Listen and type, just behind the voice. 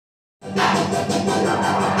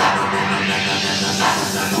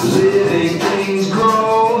Living things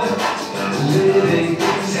grow, living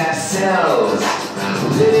things have cells,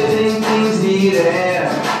 living things need air,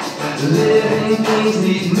 living things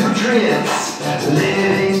need nutrients,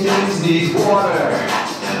 living things need water,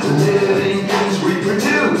 living things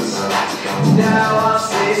reproduce. Now I'll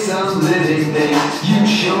say some living things, you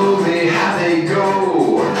show me how they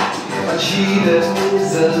go. A cheetah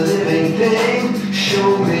is a living thing,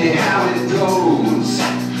 show me how it goes.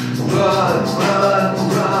 Run, run,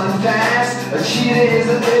 run fast, a cheetah is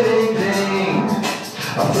a living thing.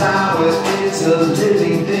 A flower is a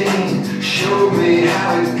living thing, show me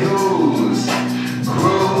how it goes.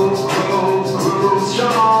 Grow, grow, grow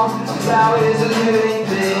strong, a flower is a living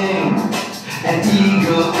thing. An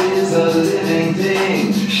eagle is a living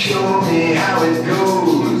thing, show me how it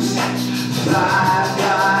goes. Fly,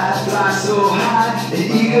 fly, fly so high, an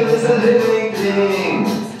eagle is a living thing.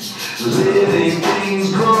 Living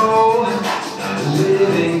things grow,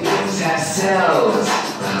 living things have cells,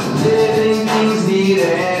 living things need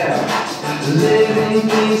air, living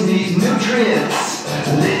things need nutrients,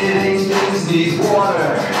 living things need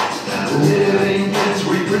water, living things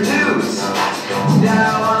reproduce.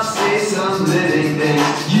 Now I'll say some living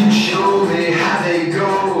things, you show me how they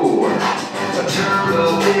go. A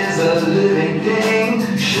turtle is a living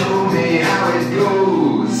thing, show me how it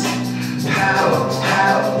goes. Paddle,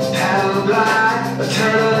 paddle, paddle blind, a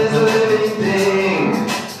turtle is a living thing.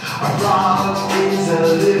 A frog is a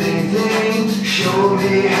living thing, show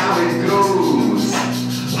me how it goes.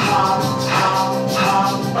 Hop, hop,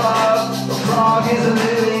 hop up, a frog is a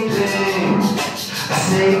living thing. A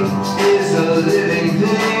snake is a living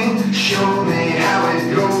thing, show me how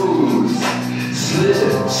it goes.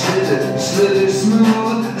 Slither, slither, slither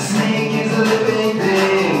smooth, a snake is a living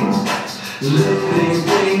thing. Living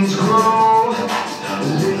things grow,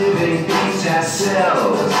 living things have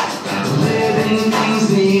cells, living things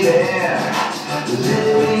need air,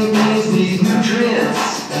 living things need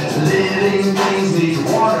nutrients, living things need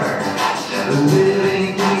water,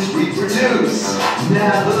 living things reproduce.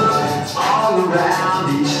 Now look all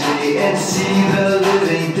around each day and see the